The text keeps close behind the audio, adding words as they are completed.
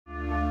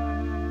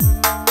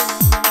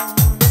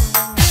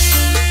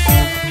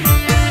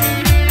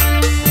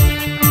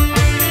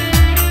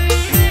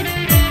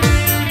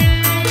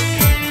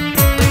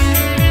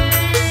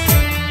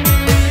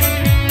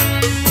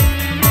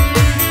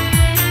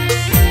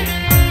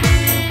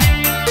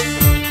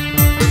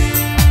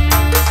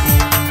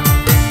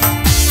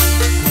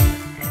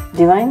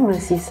Divine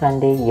Mercy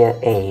Sunday Year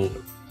A.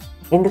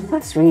 In the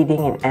first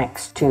reading in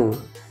Acts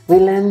 2, we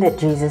learn that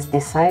Jesus'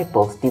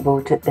 disciples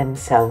devoted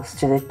themselves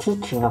to the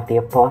teaching of the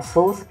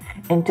apostles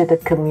and to the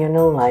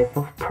communal life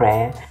of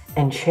prayer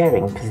and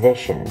sharing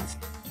possessions.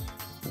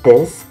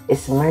 This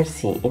is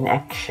mercy in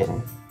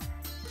action.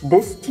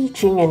 This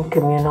teaching and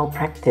communal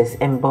practice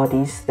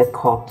embodies the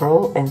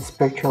corporal and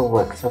spiritual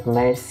works of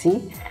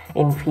mercy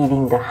in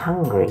feeding the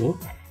hungry,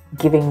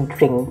 giving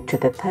drink to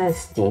the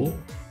thirsty,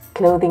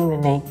 clothing the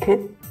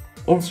naked,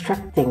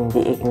 instructing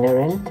the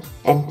ignorant,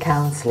 and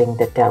counseling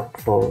the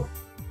doubtful.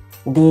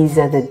 These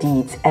are the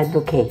deeds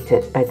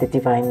advocated by the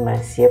divine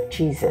mercy of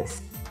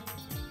Jesus.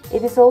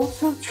 It is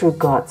also through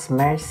God's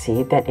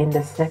mercy that in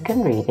the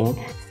second reading,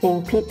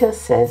 St. Peter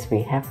says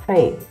we have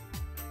faith.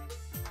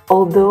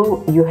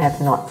 Although you have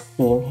not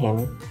seen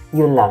him,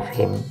 you love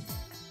him.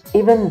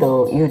 Even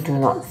though you do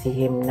not see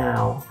him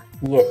now,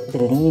 yet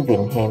believe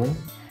in him,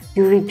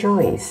 you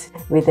rejoice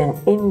with an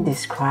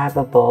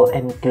indescribable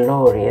and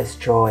glorious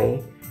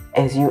joy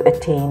as you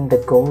attain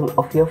the goal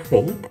of your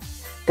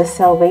faith, the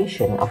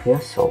salvation of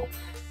your soul.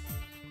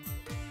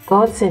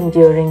 God's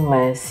enduring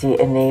mercy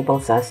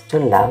enables us to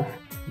love,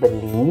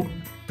 believe,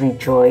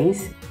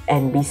 rejoice,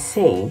 and be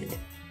saved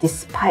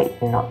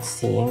despite not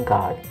seeing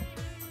God.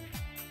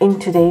 In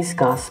today's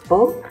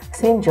Gospel,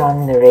 St.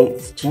 John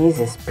narrates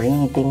Jesus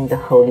breathing the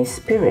Holy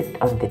Spirit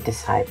on the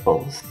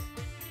disciples.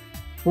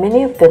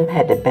 Many of them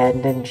had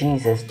abandoned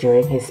Jesus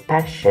during his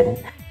passion,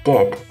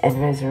 death,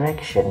 and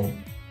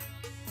resurrection.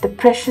 The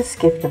precious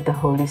gift of the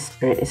Holy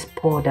Spirit is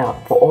poured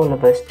out for all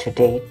of us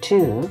today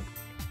too,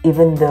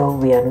 even though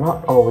we are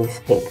not always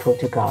faithful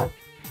to God.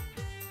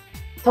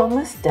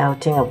 Thomas'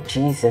 doubting of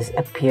Jesus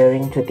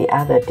appearing to the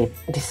other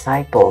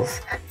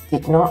disciples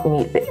did not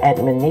meet with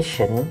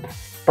admonition,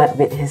 but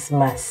with his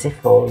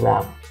merciful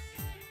love.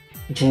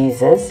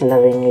 Jesus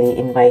lovingly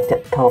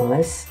invited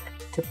Thomas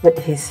to put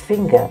his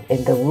finger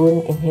in the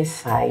wound in his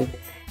side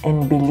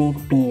and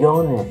believe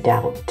beyond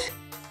doubt.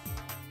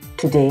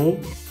 Today,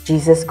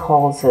 Jesus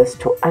calls us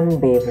to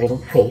unwavering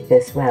faith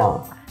as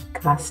well,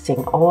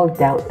 casting all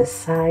doubt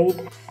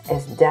aside,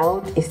 as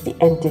doubt is the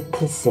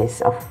antithesis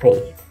of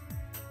faith.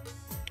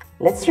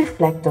 Let's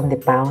reflect on the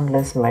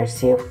boundless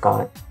mercy of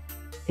God.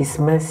 His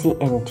mercy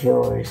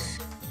endures.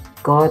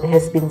 God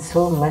has been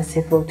so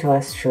merciful to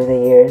us through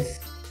the years,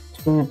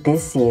 through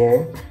this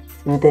year,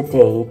 through the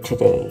day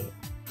today.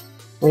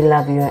 We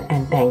love you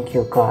and thank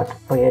you, God,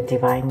 for your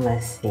divine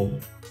mercy.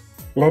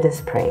 Let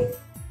us pray.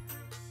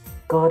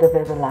 God of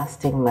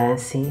everlasting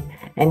mercy,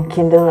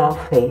 enkindle our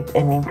faith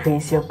and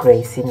increase your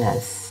grace in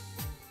us.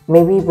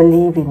 May we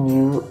believe in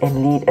you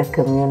and lead a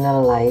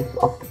communal life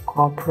of the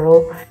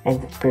corporal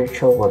and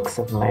spiritual works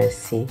of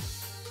mercy.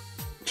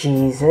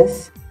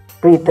 Jesus,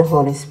 breathe the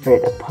Holy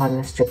Spirit upon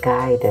us to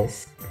guide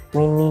us.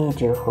 We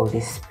need you,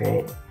 Holy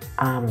Spirit.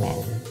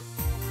 Amen.